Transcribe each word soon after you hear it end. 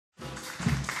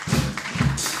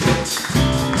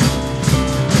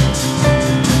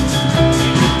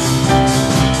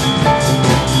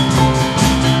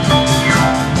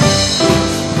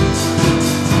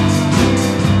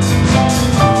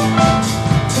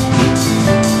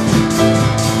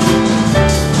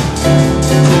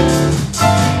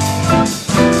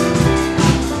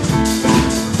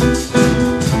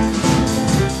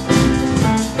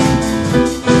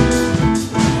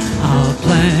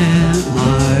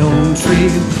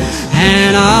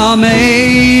I'll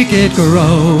make it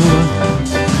grow.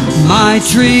 My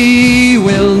tree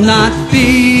will not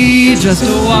be just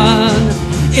one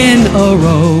in a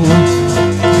row.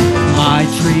 My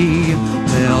tree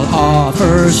will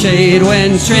offer shade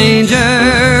when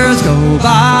strangers go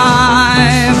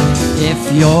by.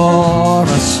 If you're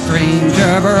a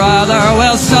stranger, brother,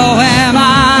 well, so am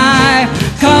I.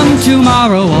 Come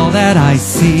tomorrow, all that I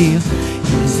see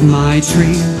is my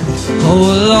tree. Oh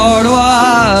Lord,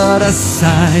 what a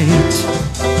sight.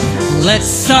 Let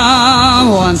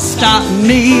someone stop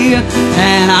me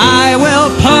and I will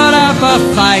put up a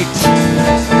fight.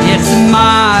 It's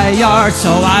my yard, so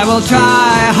I will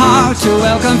try hard to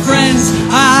welcome friends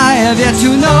I have yet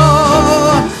to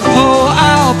know. Oh,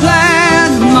 I'll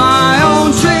plant my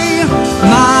own tree,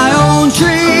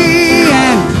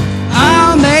 and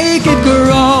I'll make it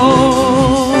grow.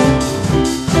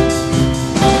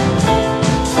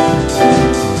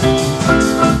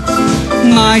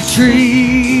 My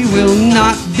tree will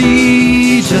not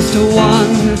be just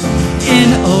one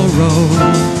in a row.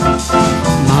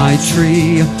 My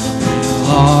tree will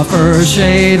offer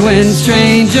shade when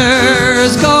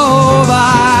strangers go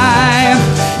by.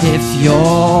 If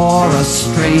you're a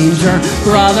stranger,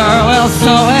 brother, well,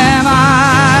 so am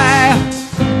I.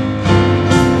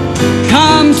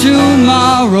 Come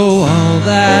tomorrow, all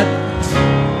that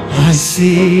I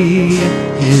see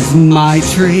is my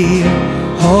tree.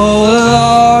 Oh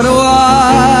Lord,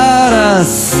 what a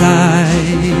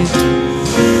sight.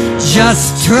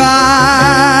 Just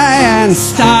try and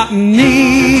stop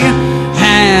me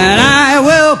and I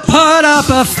will put up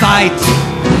a fight.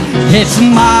 It's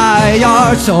my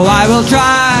yard, so I will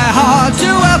try hard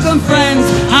to welcome friends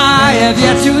I have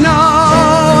yet to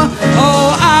know.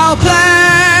 Oh, I'll plant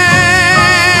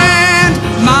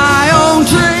my own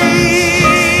tree,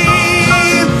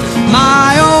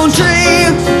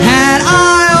 and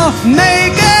I'll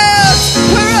make it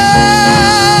grow.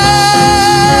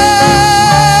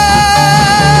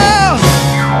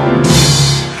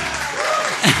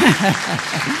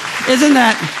 Isn't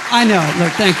that? I know.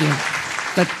 Look, thank you.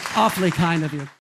 That's awfully kind of you.